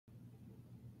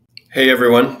Hey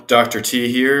everyone, Dr. T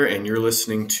here, and you're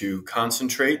listening to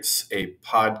Concentrates, a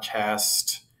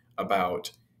podcast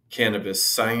about cannabis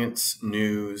science,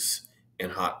 news,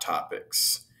 and hot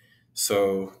topics.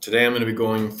 So today I'm going to be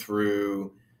going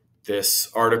through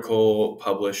this article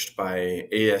published by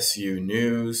ASU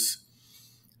News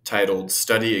titled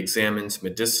Study Examines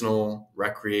Medicinal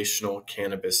Recreational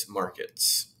Cannabis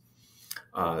Markets.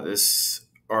 This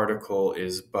article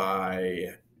is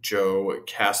by Joe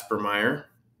Kaspermeyer.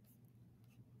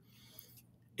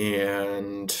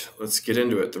 And let's get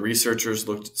into it. The researchers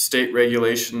looked at state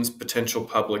regulations, potential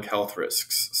public health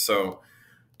risks. So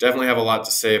definitely have a lot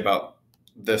to say about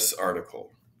this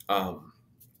article.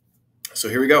 So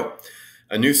here we go.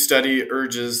 A new study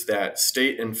urges that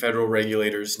state and federal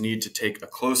regulators need to take a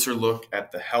closer look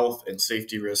at the health and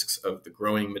safety risks of the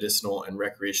growing medicinal and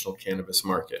recreational cannabis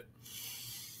market.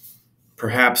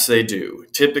 Perhaps they do.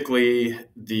 Typically,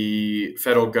 the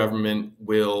federal government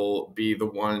will be the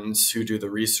ones who do the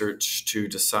research to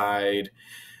decide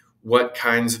what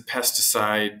kinds of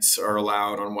pesticides are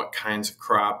allowed on what kinds of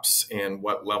crops and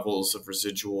what levels of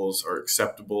residuals are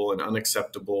acceptable and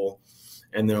unacceptable.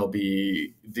 And there'll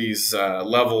be these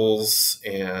levels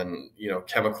and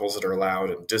chemicals that are allowed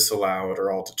and disallowed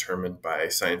are all determined by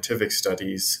scientific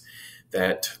studies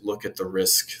that look at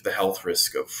the health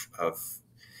risk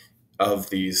of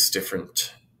these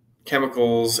different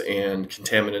chemicals and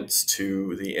contaminants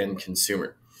to the end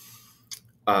consumer.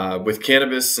 With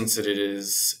cannabis, since it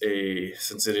is a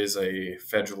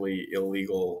federally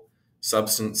illegal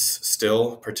substance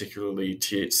still, particularly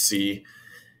THC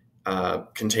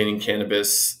containing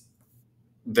cannabis,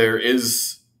 there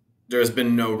has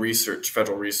been no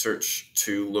federal research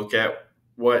to look at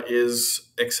what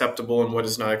is acceptable and what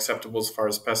is not acceptable as far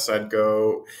as pesticides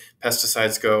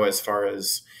go, as far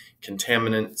as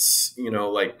contaminants,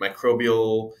 like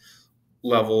microbial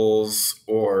levels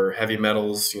or heavy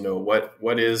metals,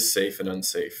 what is safe and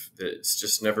unsafe. It's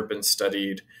just never been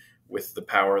studied with the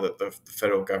power that the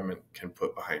federal government can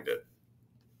put behind it.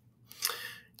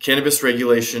 Cannabis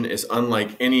regulation is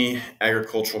unlike any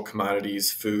agricultural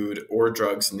commodities, food, or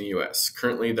drugs in the U.S.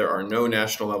 Currently, there are no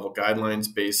national level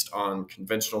guidelines based on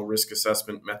conventional risk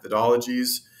assessment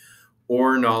methodologies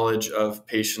or knowledge of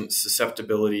patient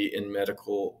susceptibility in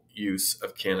medical use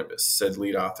of cannabis, said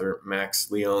lead author Max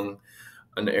Leung,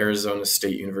 an Arizona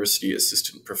State University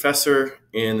assistant professor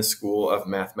in the School of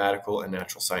Mathematical and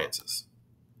Natural Sciences.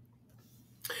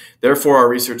 Therefore, our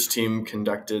research team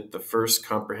conducted the first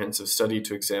comprehensive study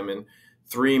to examine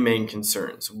three main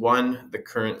concerns. One, the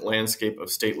current landscape of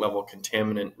state-level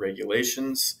contaminant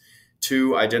regulations.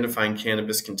 Two, identifying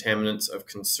cannabis contaminants of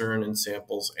concern in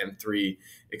samples. And three,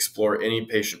 explore any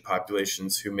patient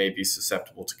populations who may be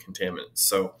susceptible to contaminants.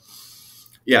 So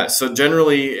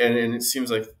generally, and it seems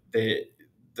like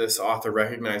this author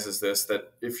recognizes this,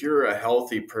 that if you're a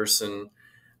healthy person,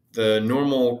 the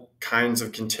normal kinds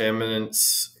of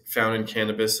contaminants found in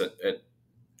cannabis at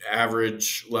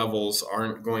average levels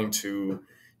aren't going to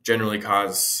generally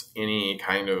cause any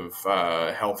kind of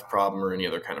health problem or any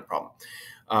other kind of problem.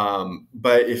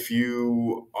 But if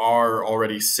you are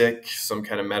already sick, some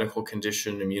kind of medical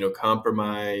condition,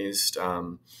 immunocompromised,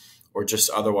 or just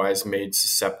otherwise made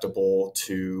susceptible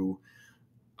to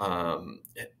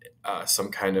some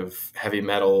kind of heavy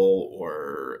metal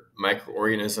or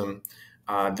microorganism,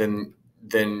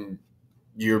 then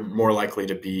you're more likely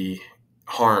to be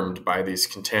harmed by these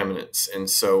contaminants. And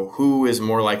so who is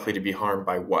more likely to be harmed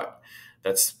by what?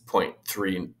 That's point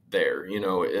three there.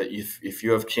 If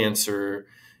you have cancer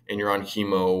and you're on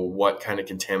chemo, what kind of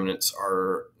contaminants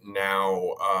are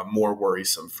now more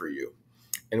worrisome for you?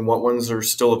 And what ones are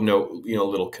still of no,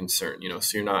 little concern,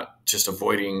 so you're not just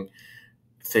avoiding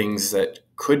things that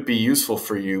could be useful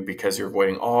for you because you're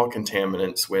avoiding all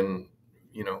contaminants when,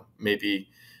 maybe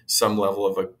some level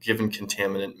of a given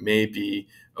contaminant may be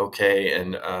okay,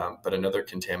 and but another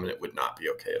contaminant would not be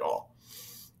okay at all.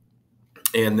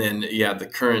 And then,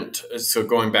 so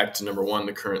going back to number one,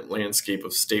 the current landscape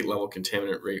of state level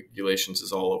contaminant regulations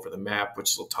is all over the map,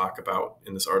 which we'll talk about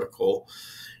in this article.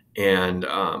 And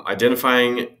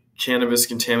identifying cannabis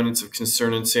contaminants of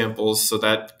concern in samples. So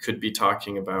that could be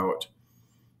talking about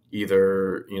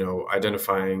either,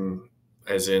 identifying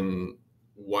as in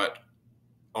what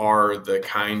are the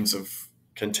kinds of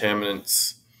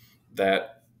contaminants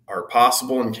that are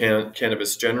possible in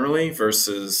cannabis generally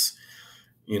versus,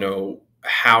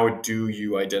 how do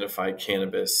you identify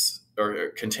cannabis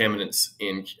or contaminants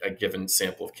in a given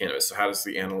sample of cannabis? So how does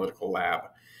the analytical lab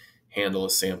handle a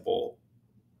sample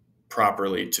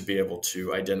properly to be able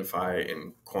to identify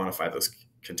and quantify those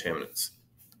contaminants?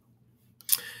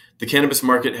 The cannabis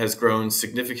market has grown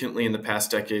significantly in the past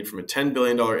decade from a $10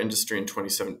 billion industry in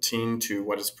 2017 to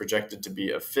what is projected to be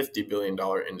a $50 billion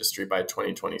industry by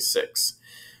 2026.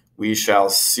 We shall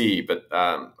see, but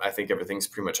I think everything's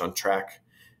pretty much on track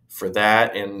for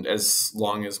that. And as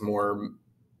long as more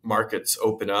markets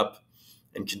open up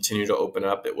and continue to open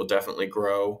up, it will definitely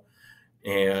grow.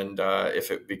 And if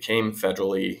it became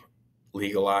federally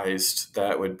legalized,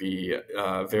 that would be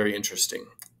very interesting.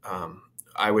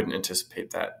 I wouldn't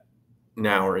anticipate that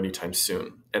now or anytime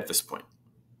soon at this point.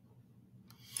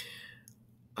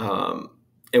 And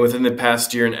within the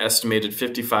past year, an estimated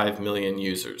 55 million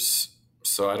users.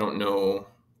 So I don't know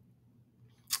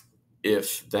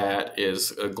if that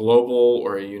is a global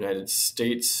or a United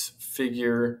States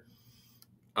figure.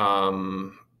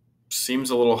 Seems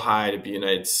a little high to be a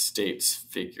United States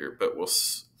figure, but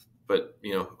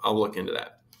I'll look into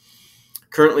that.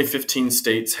 Currently, 15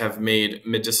 states have made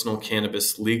medicinal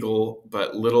cannabis legal,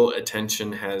 but little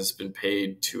attention has been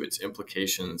paid to its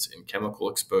implications in chemical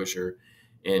exposure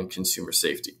and consumer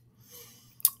safety.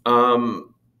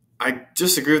 I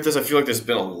disagree with this. I feel like there's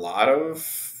been a lot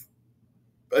of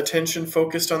attention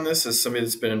focused on this as somebody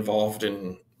that's been involved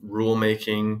in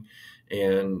rulemaking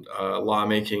and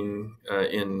lawmaking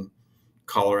in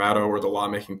Colorado, or the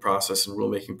lawmaking process and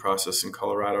rulemaking process in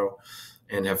Colorado,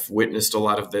 and have witnessed a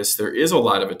lot of this. There is a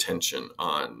lot of attention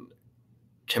on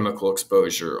chemical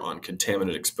exposure, on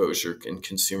contaminant exposure, and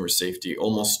consumer safety,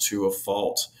 almost to a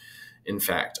fault, in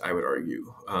fact, I would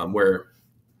argue, where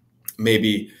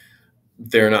maybe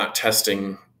they're not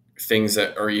testing things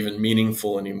that are even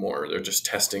meaningful anymore. They're just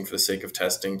testing for the sake of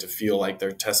testing to feel like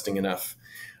they're testing enough.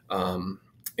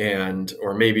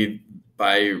 Or maybe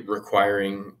by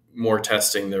requiring more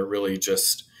testing, they're really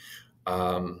just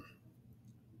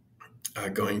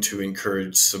going to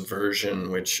encourage subversion,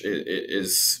 which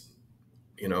is,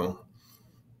 going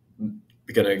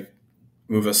to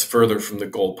move us further from the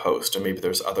goalpost. And maybe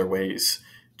there's other ways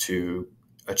to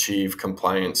achieve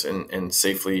compliance and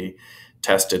safely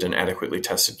tested and adequately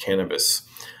tested cannabis.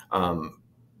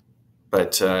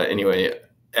 Anyway,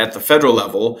 at the federal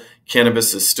level,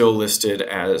 cannabis is still listed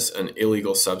as an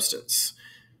illegal substance.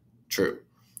 True.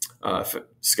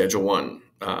 Schedule 1,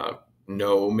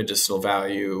 no medicinal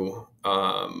value,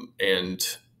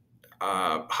 and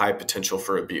high potential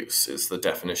for abuse is the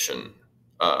definition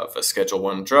of a Schedule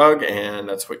 1 drug, and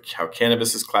that's how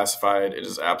cannabis is classified. It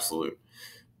is absolute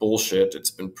bullshit.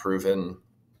 It's been proven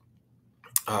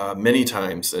many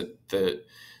times that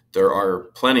there are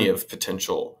plenty of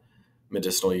potential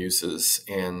medicinal uses,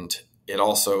 and it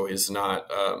also is not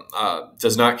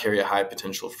does not carry a high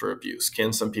potential for abuse.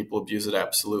 Can some people abuse it?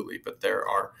 Absolutely, but there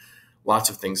are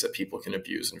lots of things that people can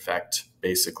abuse. In fact,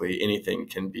 basically anything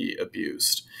can be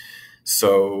abused.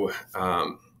 So,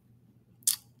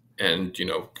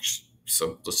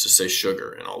 so let's just say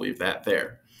sugar, and I'll leave that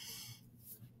there.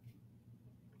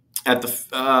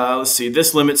 Let's see,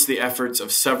 this limits the efforts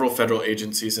of several federal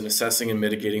agencies in assessing and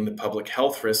mitigating the public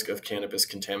health risk of cannabis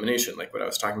contamination, like what I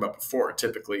was talking about before.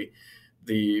 Typically,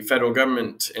 the federal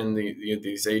government and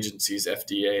these agencies,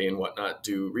 FDA and whatnot,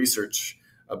 do research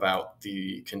about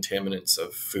the contaminants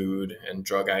of food and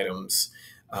drug items,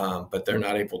 but they're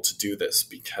not able to do this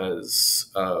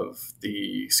because of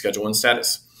the Schedule 1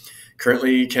 status.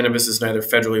 Currently, cannabis is neither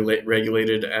federally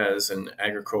regulated as an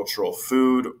agricultural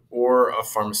food or a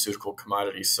pharmaceutical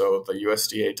commodity, so the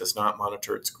USDA does not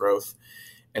monitor its growth,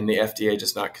 and the FDA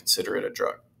does not consider it a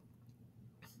drug.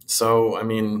 So,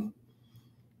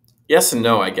 yes and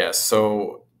no, I guess.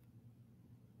 So,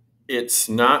 it's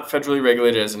not federally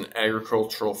regulated as an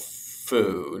agricultural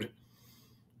food.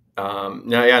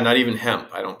 Not even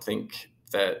hemp. I don't think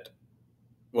that.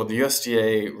 Well, the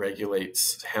USDA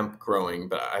regulates hemp growing,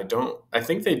 but I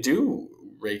think they do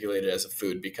regulate it as a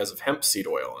food because of hemp seed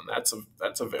oil, and that's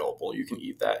available. You can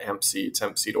eat that, hemp seed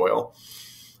oil.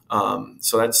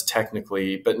 So that's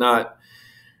technically, but not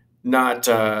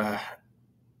high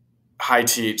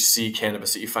THC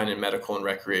cannabis that you find in medical and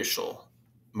recreational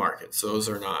markets. Those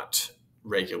are not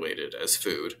regulated as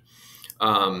food.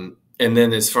 And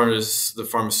then as far as the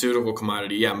pharmaceutical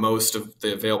commodity, most of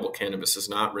the available cannabis is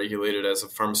not regulated as a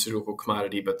pharmaceutical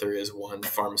commodity, but there is one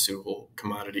pharmaceutical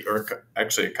commodity, or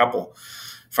actually a couple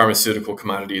pharmaceutical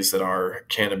commodities that are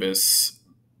cannabis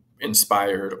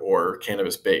inspired or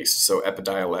cannabis based. So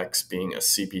Epidiolex being a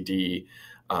CBD,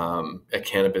 a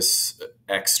cannabis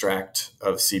extract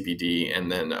of CBD,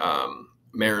 and then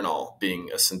Marinol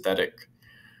being a synthetic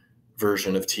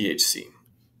version of THC.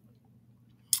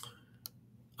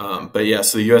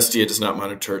 So the USDA does not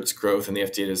monitor its growth, and the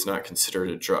FDA does not consider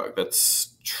it a drug.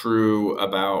 That's true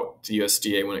about the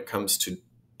USDA when it comes to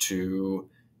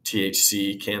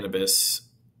THC cannabis,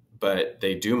 but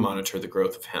they do monitor the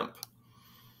growth of hemp.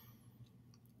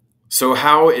 So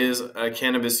how is a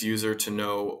cannabis user to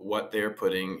know what they're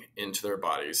putting into their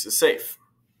bodies is safe?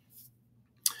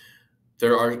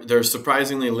 There's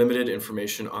surprisingly limited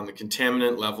information on the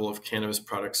contaminant level of cannabis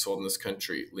products sold in this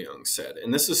country, Leung said.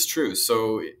 And this is true.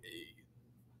 So,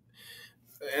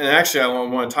 and actually, I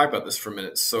want to talk about this for a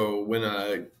minute. So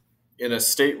in a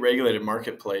state regulated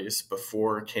marketplace,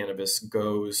 before cannabis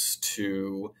goes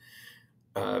to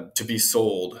be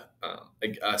sold,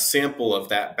 a sample of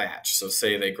that batch. So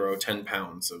say they grow 10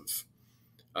 pounds of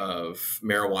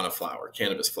marijuana flower,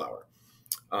 cannabis flower.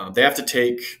 They have to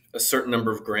take a certain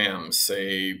number of grams,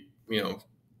 say,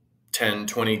 10,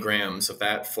 20 grams of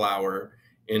that flower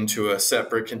into a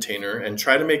separate container and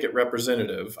try to make it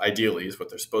representative. Ideally, is what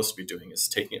they're supposed to be doing, is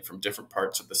taking it from different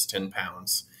parts of this 10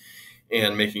 pounds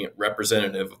and making it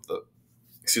representative of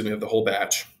the whole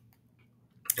batch.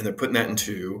 And they're putting that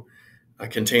into a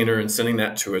container and sending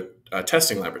that to a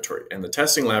testing laboratory. And the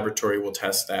testing laboratory will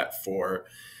test that for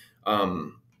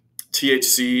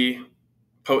THC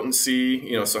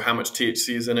potency, so how much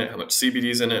THC is in it, how much CBD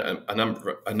is in it. A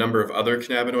number of other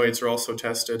cannabinoids are also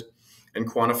tested and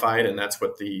quantified, and that's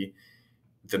what the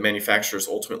manufacturer is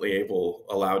ultimately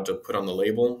allowed to put on the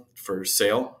label for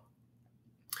sale.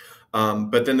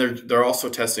 But then they're also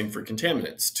testing for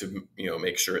contaminants to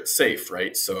make sure it's safe,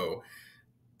 right? So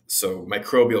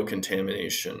microbial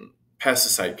contamination,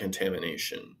 pesticide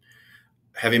contamination,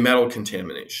 heavy metal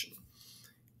contamination,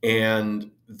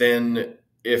 and then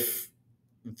if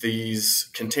these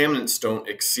contaminants don't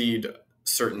exceed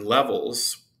certain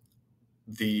levels,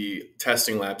 the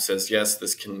testing lab says, yes,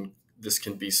 this can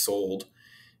be sold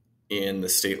in the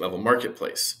state level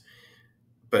marketplace.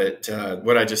 But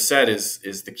what I just said is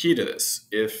the key to this.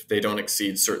 If they don't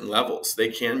exceed certain levels, they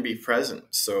can be present.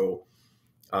 So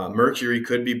mercury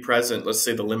could be present. Let's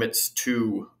say the limit's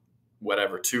 2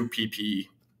 ppb,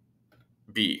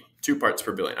 2 parts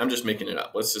per billion. I'm just making it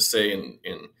up. Let's just say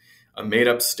in a made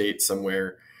up state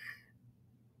somewhere,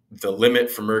 the limit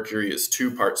for mercury is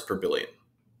 2 parts per billion.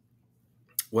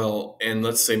 Well, and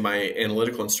let's say my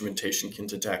analytical instrumentation can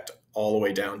detect all the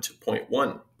way down to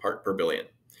 0.1 part per billion.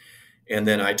 And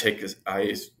then I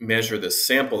measure this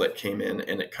sample that came in,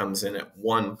 and it comes in at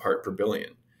 1 part per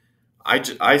billion.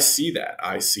 I see that.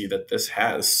 I see that this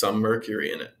has some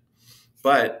mercury in it,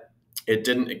 but it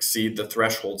didn't exceed the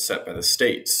threshold set by the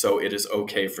state. So it is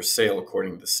okay for sale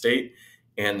according to the state,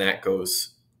 and that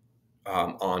goes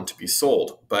on to be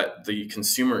sold. But the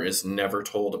consumer is never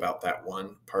told about that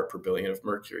 1 part per billion of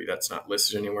mercury. That's not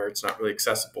listed anywhere. It's not really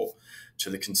accessible to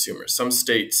the consumer. Some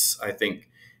states, I think,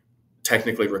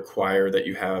 technically require that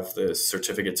you have the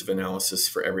certificates of analysis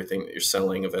for everything that you're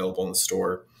selling available in the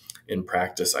store. In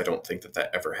practice, I don't think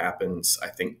that ever happens. I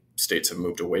think states have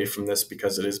moved away from this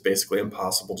because it is basically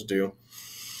impossible to do.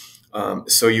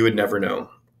 So you would never know.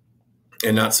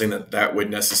 And not saying that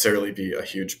would necessarily be a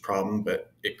huge problem,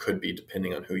 but it could be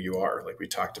depending on who you are. Like we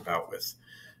talked about with,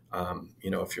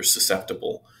 if you're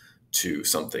susceptible to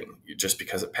something, just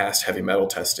because it passed heavy metal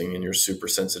testing and you're super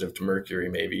sensitive to mercury,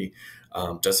 maybe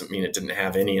doesn't mean it didn't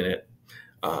have any in it.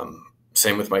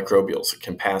 Same with microbials. It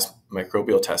can pass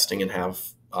microbial testing and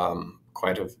have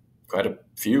quite a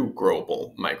few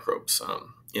growable microbes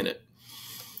in it.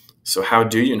 So how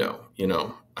do you know?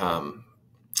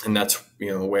 And that's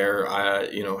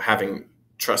where having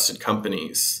trusted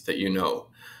companies that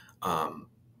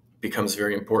becomes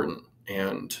very important.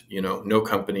 And no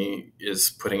company is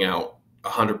putting out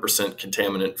 100%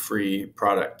 contaminant free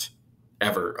product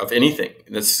ever of anything.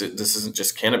 This isn't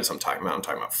just cannabis I'm talking about. I'm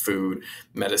talking about food,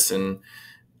 medicine.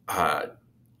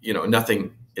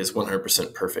 Nothing is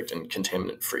 100% perfect and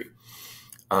contaminant free.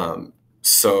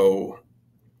 So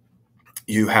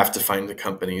you have to find the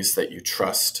companies that you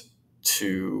trust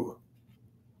to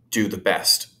do the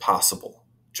best possible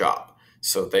job.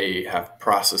 So they have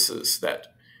processes that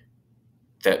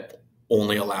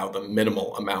only allow the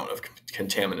minimal amount of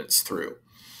contaminants through.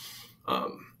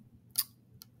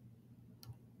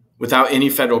 Without any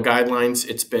federal guidelines,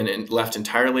 it's been left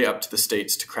entirely up to the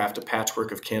states to craft a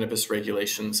patchwork of cannabis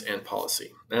regulations and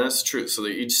policy. And that's true. So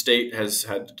each state has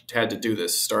had to do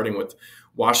this, starting with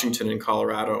Washington and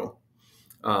Colorado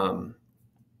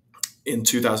in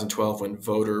 2012, when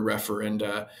voter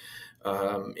referenda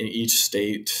in each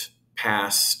state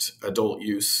passed adult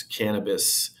use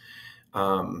cannabis,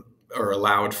 or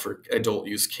allowed for adult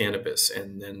use cannabis.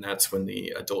 And then that's when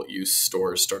the adult use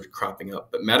stores started cropping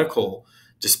up. But medical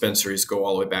dispensaries go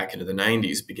all the way back into the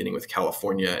 90s, beginning with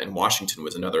California, and Washington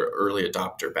was another early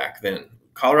adopter back then.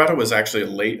 Colorado was actually a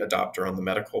late adopter on the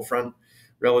medical front,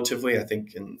 relatively. I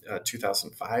think in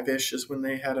 2005-ish is when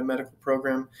they had a medical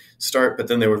program start, but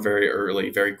then they were very early,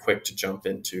 very quick to jump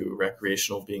into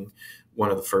recreational, being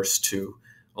one of the first to,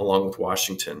 along with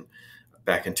Washington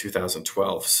back in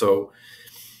 2012. So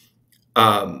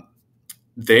um,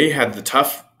 they had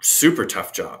the super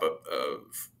tough job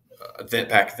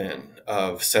back then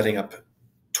of setting up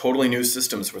totally new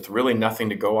systems with really nothing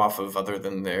to go off of other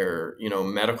than their,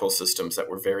 medical systems that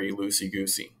were very loosey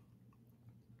goosey.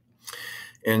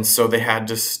 And so they had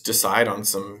to decide on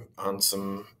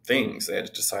some things. They had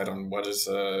to decide on what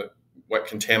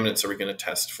contaminants are we going to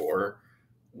test for,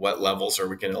 what levels are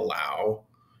we going to allow,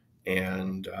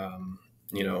 and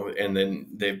and then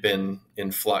they've been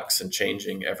in flux and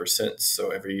changing ever since.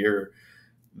 So every year,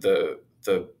 the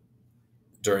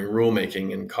during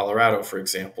rulemaking in Colorado, for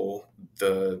example,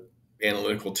 the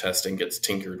analytical testing gets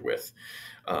tinkered with.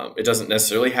 It doesn't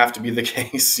necessarily have to be the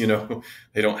case, they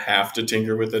don't have to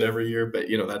tinker with it every year, but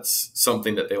that's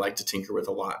something that they like to tinker with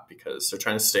a lot because they're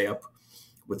trying to stay up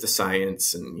with the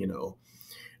science. And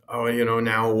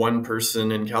now one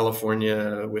person in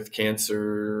California with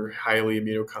cancer, highly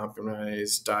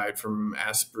immunocompromised, died from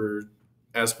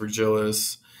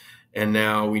aspergillus, and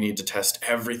now we need to test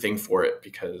everything for it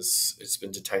because it's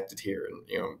been detected here.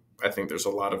 And I think there's a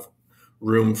lot of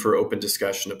room for open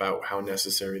discussion about how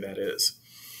necessary that is.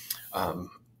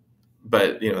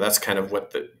 But that's kind of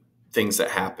what the things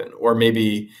that happen. Or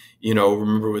maybe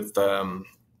remember with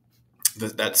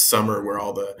that summer where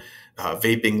all the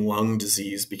vaping lung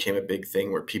disease became a big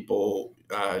thing, where people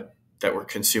that were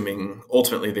consuming,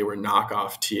 ultimately they were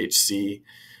knockoff THC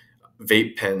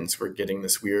vape pens, were getting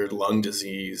this weird lung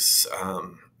disease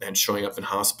and showing up in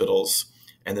hospitals.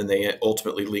 And then they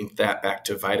ultimately linked that back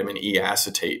to vitamin E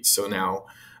acetate. So now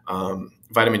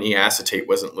vitamin E acetate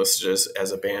wasn't listed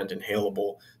as a banned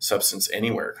inhalable substance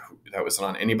anywhere. That wasn't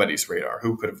on anybody's radar.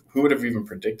 Who would have even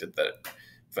predicted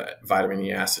that vitamin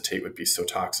E acetate would be so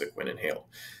toxic when inhaled?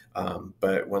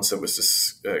 But once it was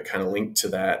just kind of linked to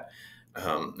that,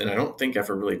 and I don't think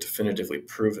ever really definitively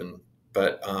proven,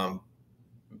 but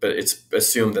it's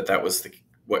assumed that was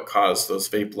what caused those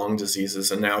vape lung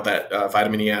diseases. And now that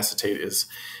vitamin E acetate is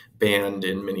banned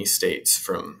in many states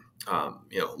from,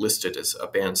 listed as a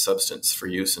banned substance for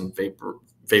use in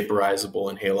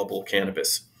vaporizable, inhalable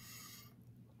cannabis.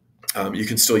 You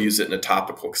can still use it in a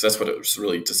topical because that's what it was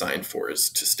really designed for, is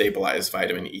to stabilize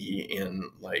vitamin E in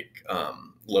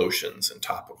lotions and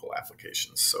topical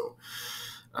applications. So,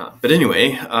 but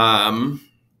anyway,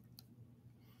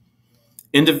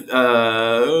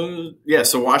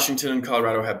 so Washington and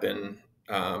Colorado have been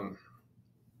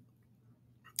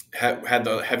had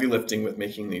the heavy lifting with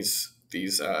making these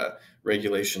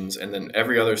regulations, and then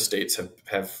every other states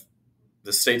have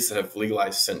the states that have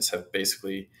legalized since have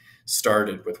basically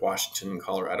started with Washington and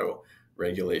Colorado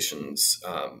regulations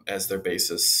as their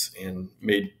basis and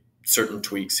made certain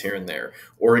tweaks here and there.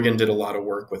 Oregon did a lot of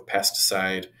work with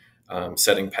pesticide,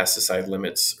 setting pesticide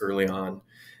limits early on,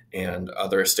 and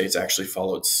other states actually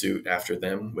followed suit after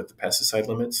them with the pesticide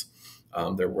limits.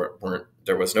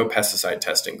 There was no pesticide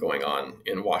testing going on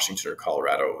in Washington or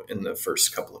Colorado in the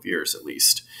first couple of years, at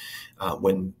least,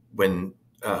 when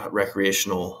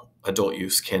recreational adult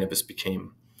use cannabis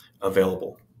became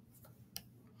available.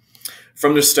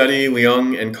 From their study,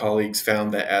 Leung and colleagues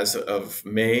found that as of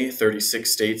May, 36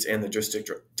 states and the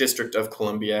District of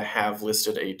Columbia have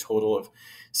listed a total of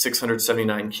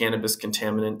 679 cannabis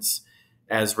contaminants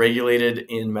as regulated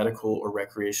in medical or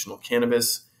recreational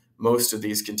cannabis. Most of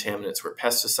these contaminants were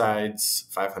pesticides,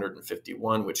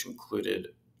 551, which included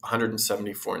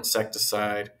 174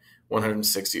 insecticide,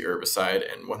 160 herbicide,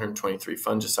 and 123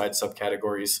 fungicide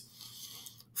subcategories,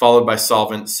 followed by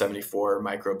solvents, 74,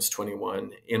 microbes,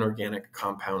 21, inorganic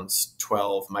compounds,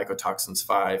 12, mycotoxins,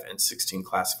 5, and 16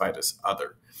 classified as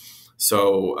other.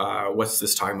 So what's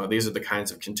this talking about? These are the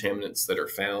kinds of contaminants that are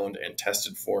found and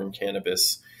tested for in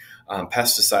cannabis.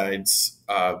 Pesticides,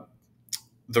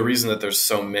 the reason that there's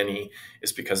so many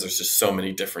is because there's just so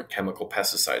many different chemical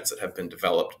pesticides that have been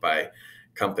developed by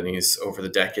companies over the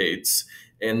decades.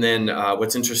 And then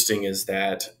what's interesting is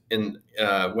that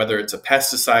whether it's a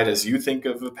pesticide as you think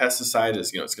of a pesticide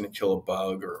as, it's going to kill a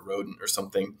bug or a rodent or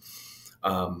something,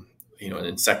 an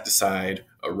insecticide,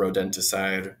 a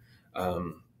rodenticide,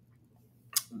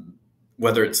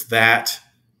 whether it's that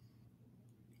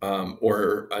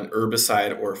or an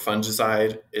herbicide or a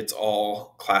fungicide, it's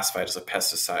all classified as a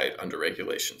pesticide under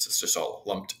regulations. It's just all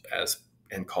lumped as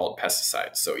and called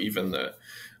pesticides. So even the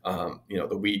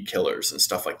weed killers and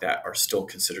stuff like that are still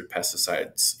considered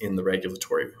pesticides in the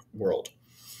regulatory world.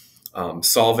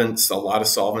 Solvents, a lot of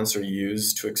solvents are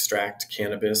used to extract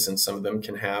cannabis, and some of them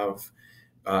can have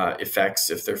effects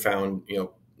if they're found,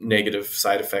 negative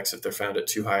side effects if they're found at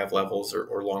too high of levels,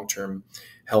 or long-term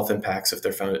health impacts if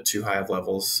they're found at too high of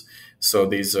levels. So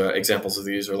these examples of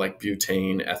these are like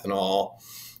butane, ethanol,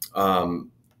 or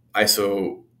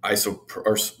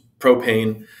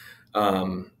propane,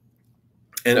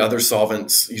 and other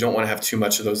solvents. You don't want to have too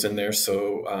much of those in there.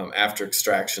 So after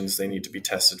extractions, they need to be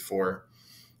tested for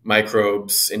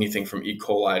microbes, anything from E.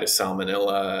 coli to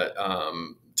salmonella,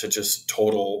 to just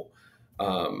total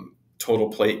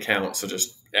plate count. So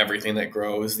just everything that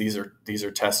grows. These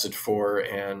are tested for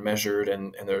and measured,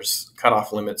 and there's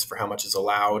cutoff limits for how much is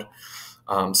allowed.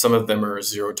 Some of them are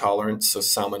zero tolerance. So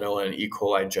salmonella and E.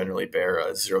 coli generally bear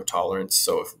a zero tolerance.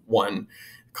 So if one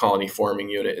colony forming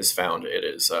unit is found,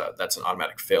 that's an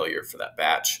automatic failure for that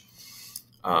batch.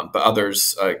 But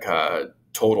others, like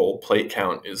total plate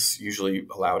count, is usually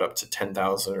allowed up to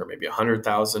 10,000 or maybe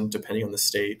 100,000, depending on the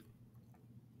state.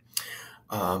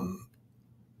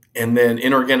 And then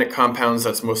inorganic compounds,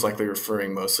 that's most likely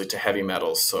referring mostly to heavy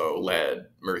metals, so lead,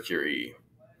 mercury,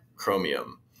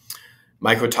 chromium.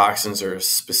 Mycotoxins are a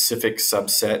specific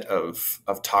subset of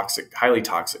highly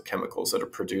toxic chemicals that are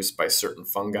produced by certain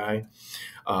fungi.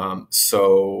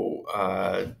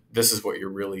 This is what you're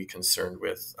really concerned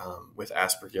with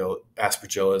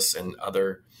aspergillus and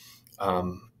other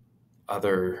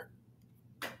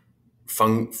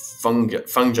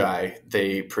fungi.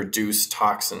 They produce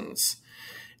toxins,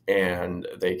 and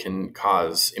they can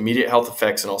cause immediate health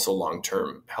effects and also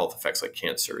long-term health effects like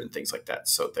cancer and things like that.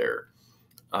 So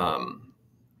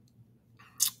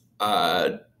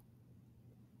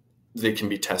they can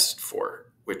be tested for,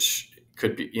 which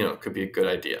could be a good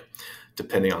idea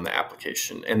depending on the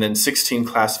application. And then 16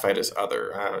 classified as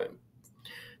other,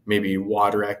 maybe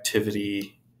water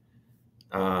activity,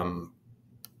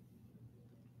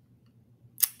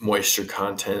 moisture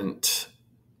content,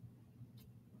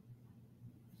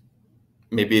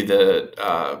 maybe the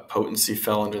potency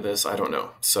fell under this. I don't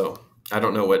know. So I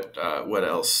don't know what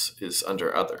else is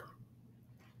under other.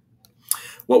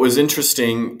 What was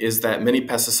interesting is that many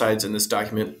pesticides in this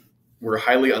document were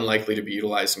highly unlikely to be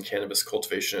utilized in cannabis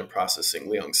cultivation and processing,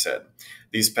 Leung said.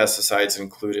 These pesticides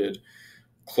included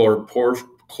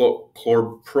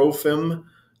chlorprophim,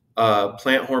 a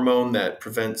plant hormone that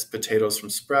prevents potatoes from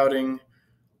sprouting,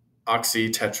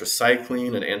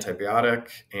 oxytetracycline, an antibiotic,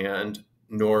 and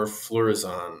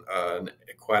norfluorazone, an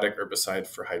aquatic herbicide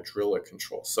for hydrilla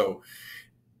control. So,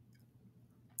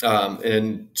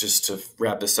 and just to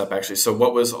wrap this up, actually, so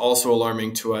what was also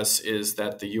alarming to us is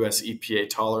that the US EPA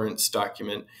tolerance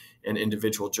document and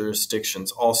individual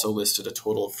jurisdictions also listed a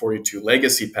total of 42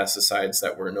 legacy pesticides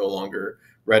that were no longer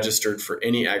registered for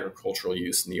any agricultural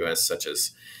use in the US, such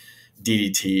as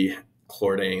DDT,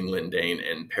 chlordane, lindane,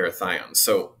 and parathion.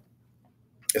 So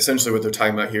essentially what they're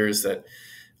talking about here is that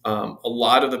a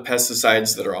lot of the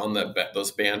pesticides that are on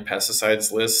those banned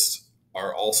pesticides lists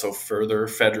are also further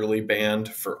federally banned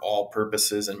for all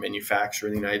purposes and manufacture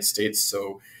in the United States.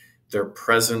 So their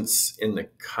presence in the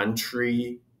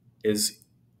country is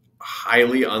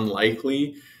highly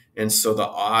unlikely. And so the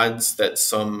odds that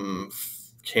some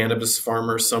cannabis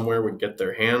farmer somewhere would get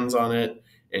their hands on it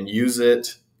and use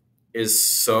it is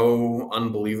so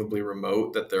unbelievably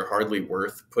remote that they're hardly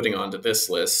worth putting onto this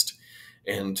list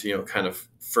and, kind of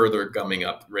further gumming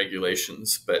up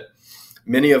regulations. But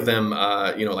many of them,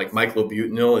 like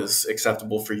myclobutanil is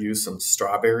acceptable for use on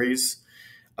strawberries,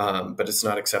 but it's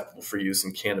not acceptable for use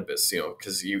in cannabis,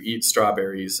 because you eat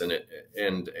strawberries and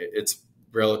it's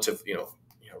relatively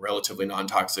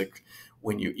non-toxic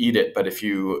when you eat it. But if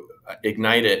you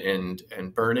ignite it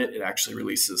and burn it, it actually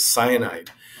releases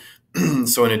cyanide.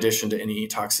 So in addition to any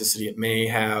toxicity it may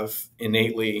have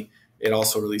innately, it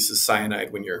also releases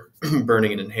cyanide when you're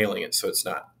burning and inhaling it. So it's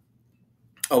not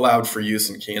allowed for use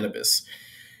in cannabis.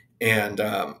 And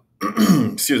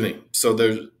excuse me. So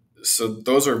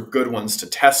those are good ones to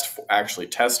test for a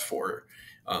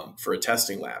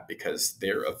testing lab, because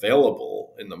they're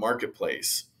available in the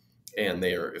marketplace and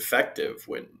they are effective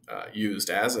when used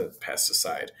as a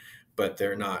pesticide, but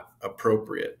they're not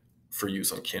appropriate for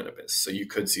use on cannabis. So you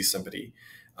could see somebody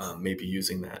maybe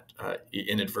using that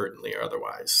inadvertently or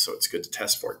otherwise. So it's good to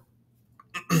test for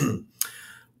it.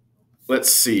 Let's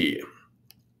see.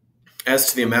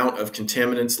 As to the amount of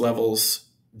contaminants levels,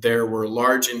 there were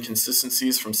large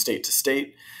inconsistencies from state to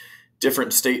state.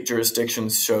 Different state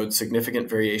jurisdictions showed significant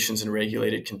variations in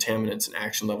regulated contaminants and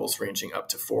action levels ranging up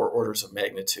to 4 orders of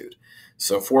magnitude.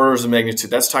 So 4 orders of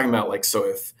magnitude, that's talking about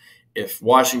if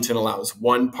Washington allows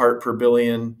 1 part per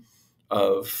billion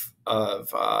of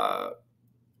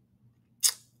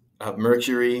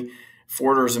mercury, 4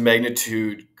 orders of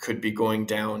magnitude could be going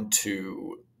down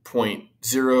to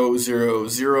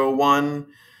 0.0001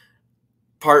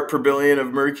 part per billion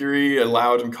of mercury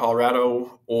allowed in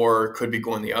Colorado, or could be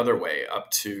going the other way up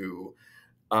to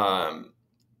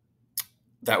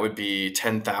that would be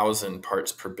 10,000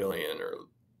 parts per billion or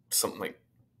something like,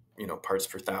 parts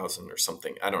per thousand or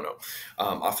something. I don't know.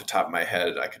 Off the top of my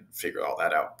head, I could figure all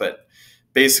that out. But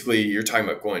basically, you're talking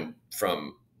about going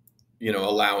from,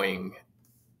 allowing,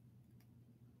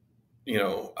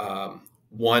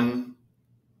 1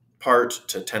 part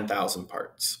to 10,000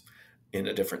 parts in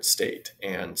a different state.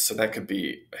 And so that could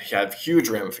have huge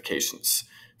ramifications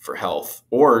for health,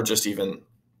 or just even,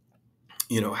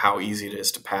 how easy it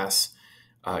is to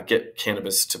get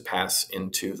cannabis to pass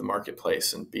into the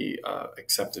marketplace and be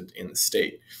accepted in the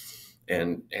state,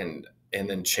 and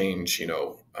then change,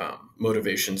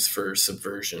 motivations for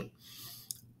subversion,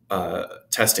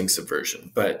 testing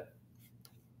subversion. But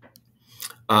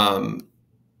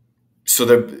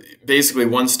so basically,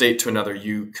 one state to another,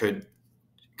 you could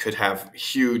have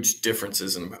huge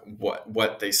differences in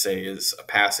what they say is a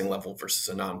passing level versus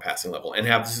a non-passing level, and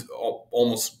have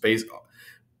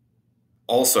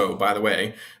also, by the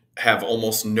way, have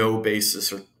almost no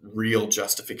basis or real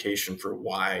justification for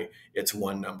why it's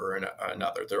one number and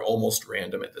another. They're almost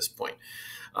random at this point.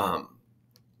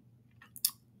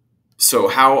 So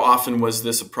how often was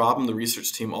this a problem? The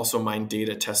research team also mined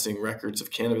data testing records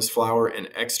of cannabis flower and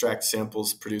extract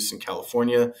samples produced in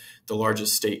California, the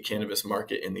largest state cannabis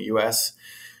market in the U.S.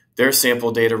 Their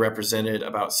sample data represented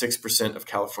about 6% of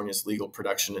California's legal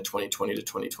production in 2020 to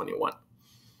 2021.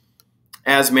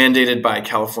 As mandated by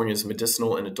California's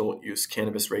Medicinal and Adult Use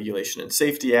Cannabis Regulation and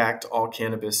Safety Act, all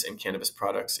cannabis and cannabis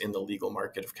products in the legal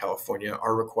market of California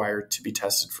are required to be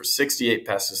tested for 68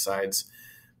 pesticides,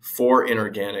 4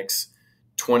 inorganics,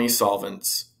 20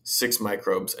 solvents, 6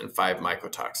 microbes, and 5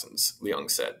 mycotoxins,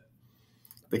 Leung said.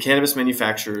 The cannabis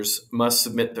manufacturers must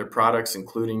submit their products,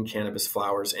 including cannabis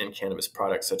flowers and cannabis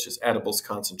products such as edibles,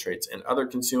 concentrates, and other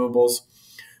consumables,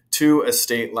 to a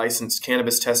state licensed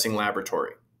cannabis testing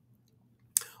laboratory.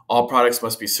 All products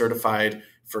must be certified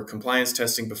for compliance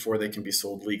testing before they can be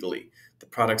sold legally. The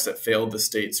products that failed the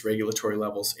state's regulatory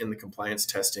levels in the compliance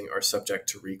testing are subject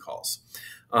to recalls.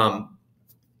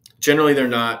 Generally, they're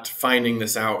not finding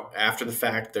this out after the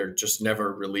fact. They're just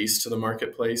never released to the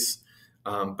marketplace.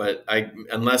 But it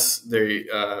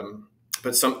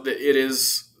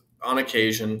is on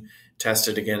occasion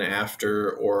tested again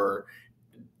after, or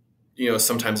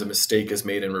sometimes a mistake is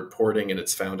made in reporting, and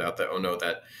it's found out that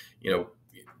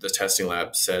the testing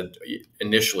lab said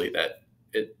initially that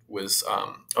it was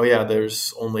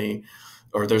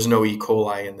there's no E.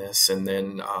 coli in this, and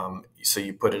then so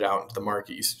you put it out into the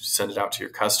market, you send it out to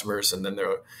your customers, and then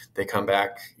they come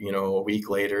back a week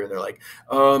later and they're like,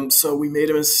 so we made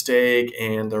a mistake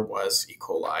and there was E.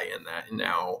 coli in that, and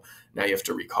now you have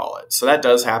to recall it. So that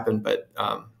does happen, but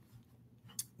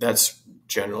that's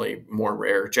generally more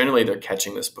rare. Generally, they're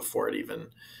catching this before it even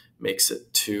makes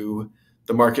it to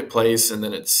the marketplace, and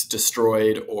then it's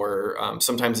destroyed, or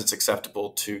sometimes it's acceptable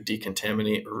to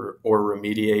decontaminate or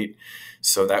remediate.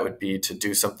 So that would be to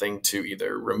do something to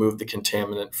either remove the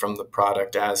contaminant from the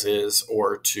product as is,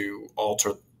 or to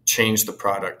change the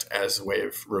product as a way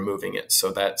of removing it.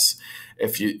 So that's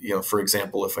if for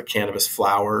example, if a cannabis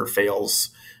flower fails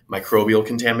microbial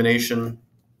contamination,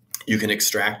 you can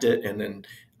extract it, and then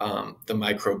the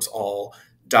microbes all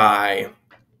die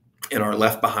and are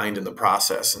left behind in the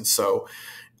process. And so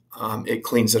it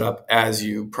cleans it up as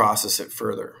you process it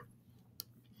further.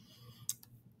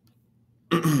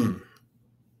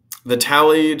 They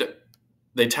tallied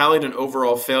an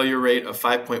overall failure rate of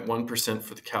 5.1%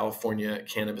 for the California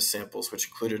cannabis samples, which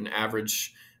included an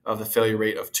average of the failure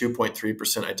rate of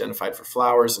 2.3% identified for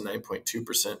flowers and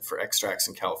 9.2% for extracts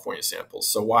in California samples.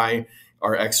 So why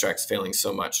are extracts failing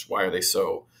so much? Why are they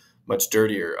so much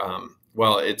dirtier?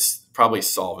 Well, it's probably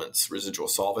solvents, residual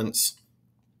solvents.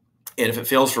 And if it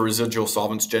fails for residual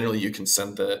solvents, generally you can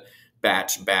send the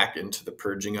batch back into the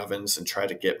purging ovens and try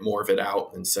to get more of it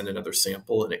out and send another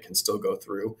sample, and it can still go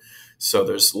through. So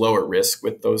there's lower risk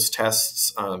with those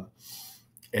tests.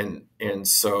 And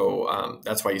so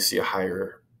that's why you see a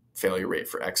higher failure rate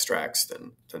for extracts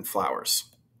than flowers.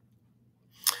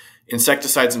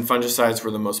 Insecticides and fungicides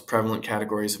were the most prevalent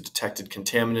categories of detected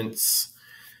contaminants,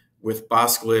 with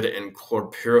boscalid and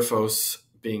chlorpyrifos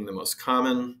being the most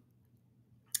common.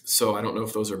 So I don't know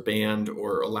if those are banned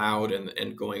or allowed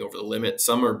and going over the limit.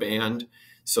 Some are banned,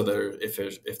 so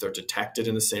if they're detected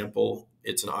in the sample,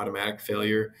 it's an automatic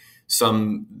failure.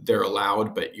 Some they're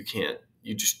allowed, but you can't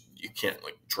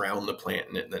like drown the plant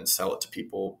in it and then sell it to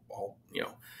people all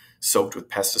soaked with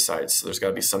pesticides. So there's got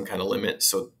to be some kind of limit.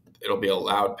 So it'll be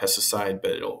allowed pesticide,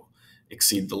 but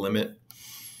exceed the limit.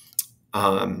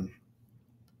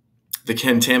 The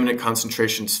contaminant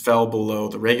concentrations fell below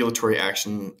the regulatory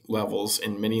action levels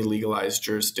in many legalized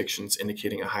jurisdictions,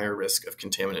 indicating a higher risk of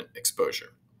contaminant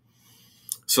exposure.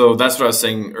 So that's what I was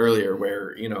saying earlier,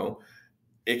 where,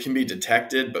 it can be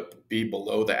detected but be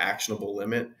below the actionable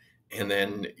limit, and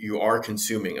then you are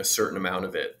consuming a certain amount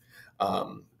of it,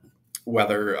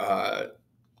 whether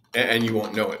and you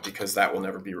won't know it because that will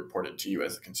never be reported to you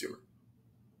as a consumer.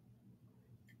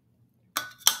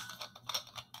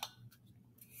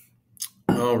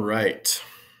 All right.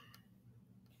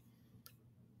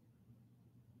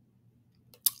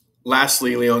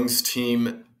 Lastly, Leung's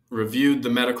team reviewed the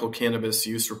medical cannabis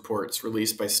use reports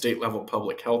released by state-level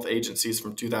public health agencies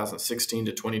from 2016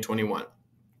 to 2021.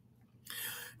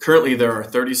 Currently, there are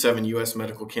 37 U.S.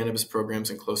 medical cannabis programs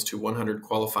and close to 100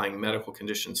 qualifying medical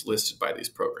conditions listed by these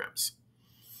programs.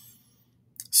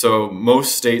 So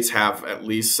most states have at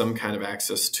least some kind of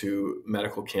access to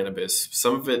medical cannabis.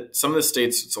 Some of the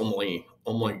states, it's only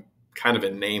kind of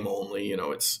a name only.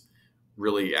 It's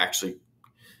really actually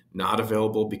not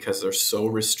available because they're so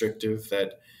restrictive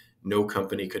that no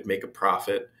company could make a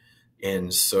profit,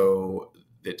 and so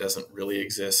it doesn't really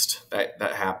exist. That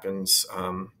happens,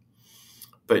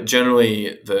 but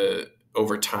generally,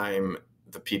 over time,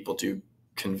 the people do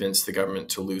convince the government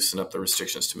to loosen up the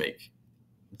restrictions to make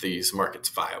these markets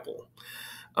viable.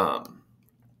 And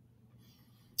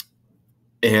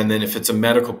then if it's a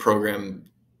medical program,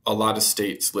 a lot of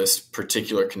states list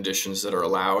particular conditions that are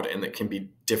allowed and that can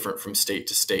be different from state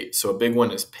to state. So a big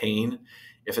one is pain.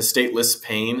 If a state lists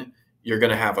pain, you're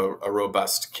going to have a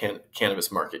robust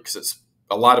cannabis market because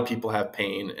a lot of people have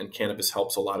pain, and cannabis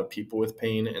helps a lot of people with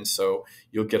pain. And so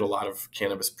you'll get a lot of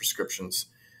cannabis prescriptions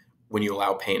when you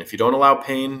allow pain. If you don't allow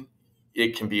pain,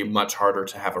 it can be much harder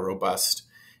to have a robust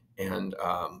and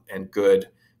good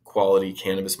quality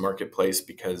cannabis marketplace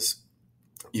because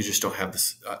you just don't have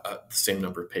the same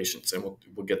number of patients, and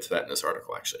we'll get to that in this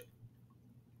article, actually.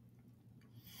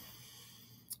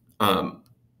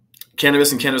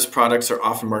 Cannabis and cannabis products are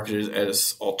often marketed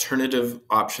as alternative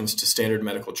options to standard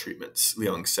medical treatments,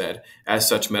 Leung said. As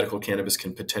such, medical cannabis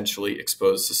can potentially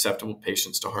expose susceptible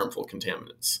patients to harmful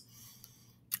contaminants.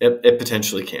 It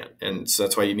potentially can, and so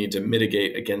that's why you need to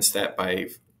mitigate against that by,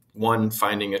 one,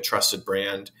 finding a trusted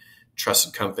brand,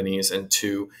 trusted companies, and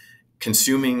two,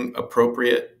 consuming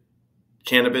appropriate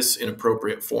cannabis in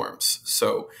appropriate forms.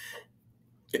 So,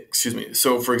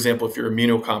 for example, if you're an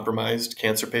immunocompromised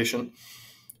cancer patient,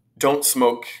 don't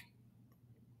smoke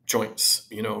joints.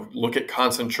 Look at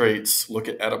concentrates, look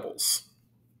at edibles.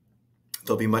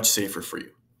 They'll be much safer for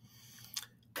you.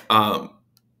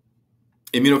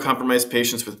 Immunocompromised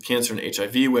patients with cancer and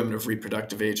HIV, women of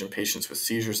reproductive age, and patients with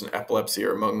seizures and epilepsy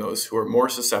are among those who are more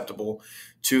susceptible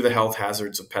to the health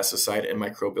hazards of pesticide and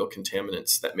microbial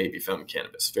contaminants that may be found in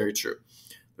cannabis. Very true.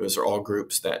 Those are all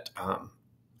groups that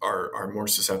are more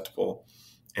susceptible,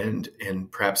 and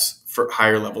perhaps for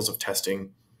higher levels of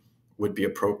testing would be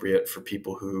appropriate for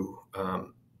people who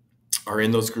are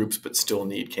in those groups but still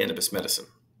need cannabis medicine.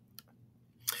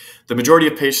 The majority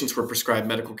of patients were prescribed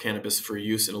medical cannabis for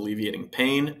use in alleviating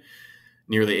pain,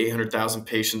 nearly 800,000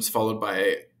 patients, followed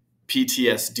by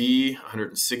PTSD,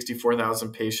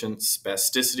 164,000 patients,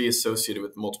 spasticity associated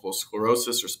with multiple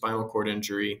sclerosis or spinal cord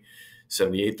injury,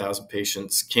 78,000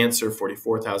 patients, cancer,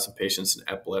 44,000 patients, and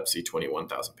epilepsy,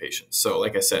 21,000 patients. So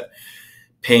like I said,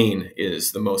 pain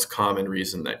is the most common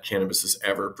reason that cannabis is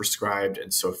ever prescribed.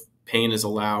 And so if pain is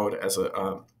allowed as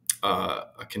a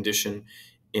condition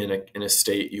in a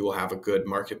state, you will have a good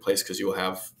marketplace because you will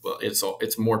have,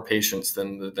 it's more patients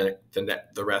than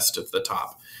the rest of the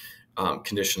top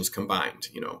conditions combined.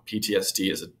 PTSD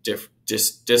is a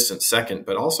distant second,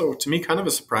 but also to me kind of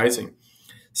a surprising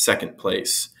second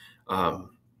place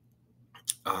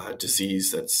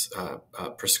disease that's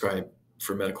prescribed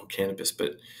for medical cannabis.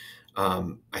 But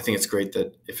I think it's great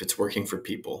that if it's working for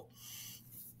people.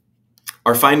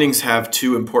 Our findings have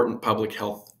two important public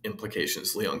health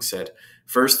implications, Leung said.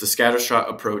 First, the scattershot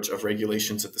approach of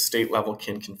regulations at the state level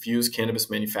can confuse cannabis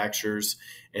manufacturers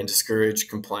and discourage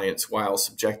compliance while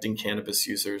subjecting cannabis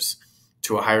users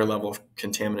to a higher level of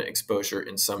contaminant exposure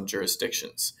in some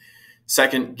jurisdictions.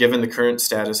 Second, given the current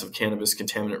status of cannabis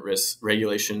contaminant risk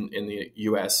regulation in the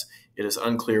U.S., it is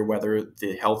unclear whether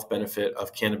the health benefit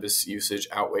of cannabis usage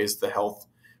outweighs the health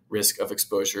risk of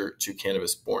exposure to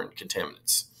cannabis-borne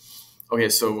contaminants. Okay,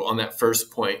 so on that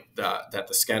first point, that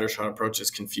the scattershot approach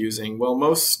is confusing. Well,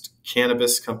 most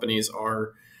cannabis companies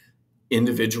are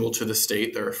individual to the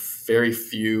state. There are very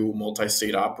few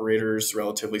multi-state operators,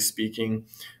 relatively speaking.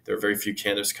 There are very few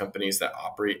cannabis companies that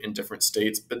operate in different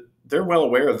states, but they're well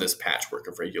aware of this patchwork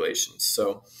of regulations.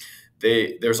 So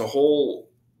there's a whole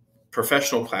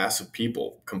professional class of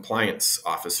people, compliance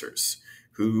officers,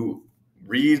 who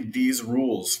read these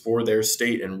rules for their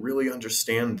state and really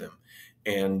understand them.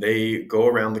 And they go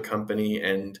around the company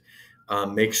and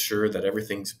make sure that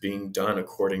everything's being done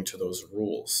according to those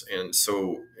rules. And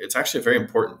so it's actually a very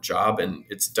important job, and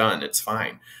it's done. It's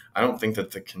fine. I don't think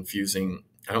it's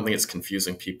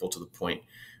confusing people to the point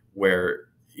where,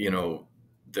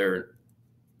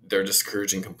 they're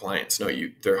discouraging compliance. No,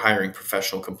 they're hiring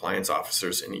professional compliance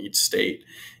officers in each state,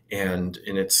 and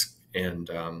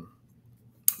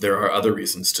there are other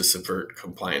reasons to subvert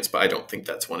compliance, but I don't think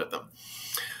that's one of them.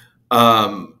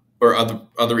 Or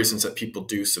other reasons that people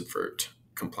do subvert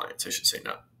compliance, I should say,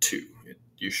 not two.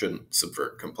 You shouldn't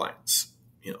subvert compliance.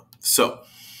 So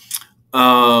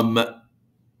that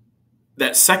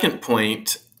second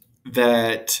point,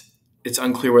 that it's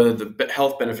unclear whether the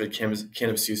health benefit of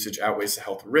cannabis usage outweighs the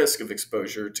health risk of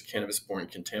exposure to cannabis-borne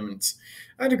contaminants.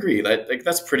 I'd agree.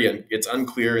 That's it's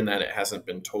unclear in that it hasn't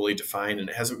been totally defined, and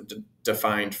it hasn't been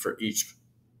defined for each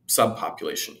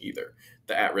subpopulation either,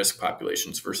 the at-risk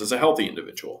populations versus a healthy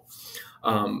individual.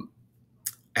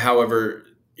 However,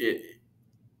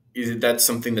 that's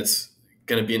something that's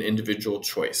going to be an individual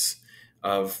choice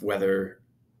of whether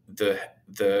the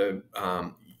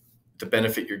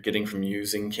benefit you're getting from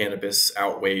using cannabis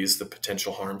outweighs the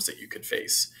potential harms that you could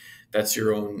face. That's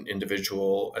your own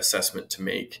individual assessment to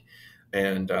make,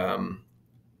 and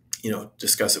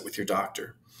discuss it with your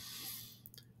doctor.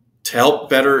 To help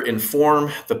better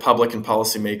inform the public and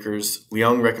policymakers,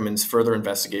 Leung recommends further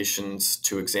investigations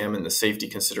to examine the safety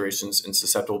considerations in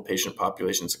susceptible patient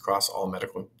populations across all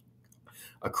medical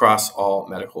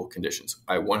conditions.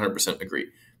 I 100%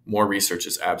 agree. More research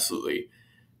is absolutely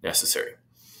necessary.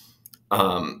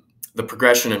 The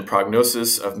progression and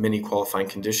prognosis of many qualifying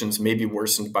conditions may be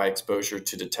worsened by exposure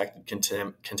to detected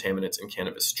contaminants in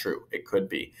cannabis. True, it could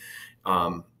be.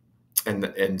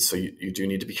 And so you do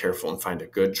need to be careful and find a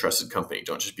good, trusted company.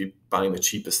 Don't just be buying the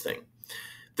cheapest thing.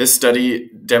 This study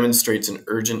demonstrates an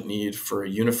urgent need for a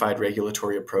unified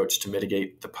regulatory approach to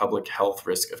mitigate the public health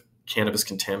risk of cannabis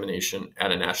contamination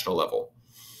at a national level.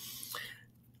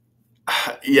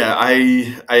 Yeah,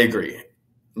 I agree.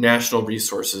 National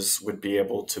resources would be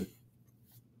able to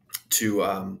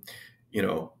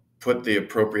put the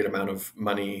appropriate amount of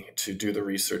money to do the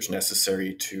research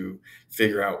necessary to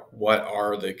figure out what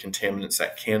are the contaminants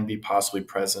that can be possibly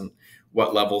present,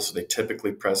 what levels are they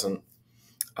typically present,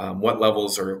 what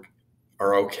levels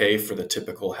are okay for the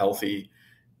typical healthy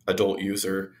adult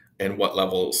user, and what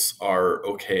levels are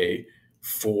okay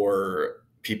for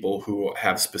people who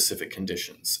have specific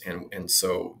conditions. And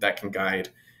so that can guide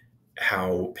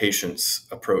how patients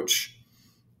approach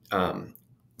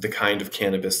the kind of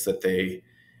cannabis that they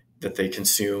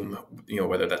consume,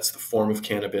 whether that's the form of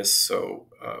cannabis, so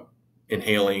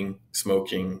inhaling,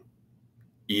 smoking,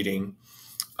 eating,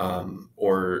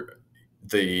 or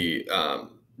the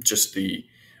just the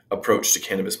approach to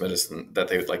cannabis medicine that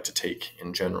they would like to take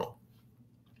in general.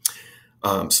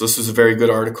 So this was a very good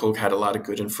article, had a lot of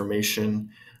good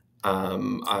information.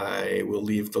 I will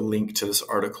leave the link to this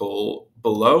article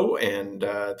below, and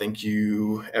thank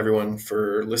you everyone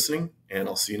for listening, and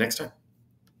I'll see you next time.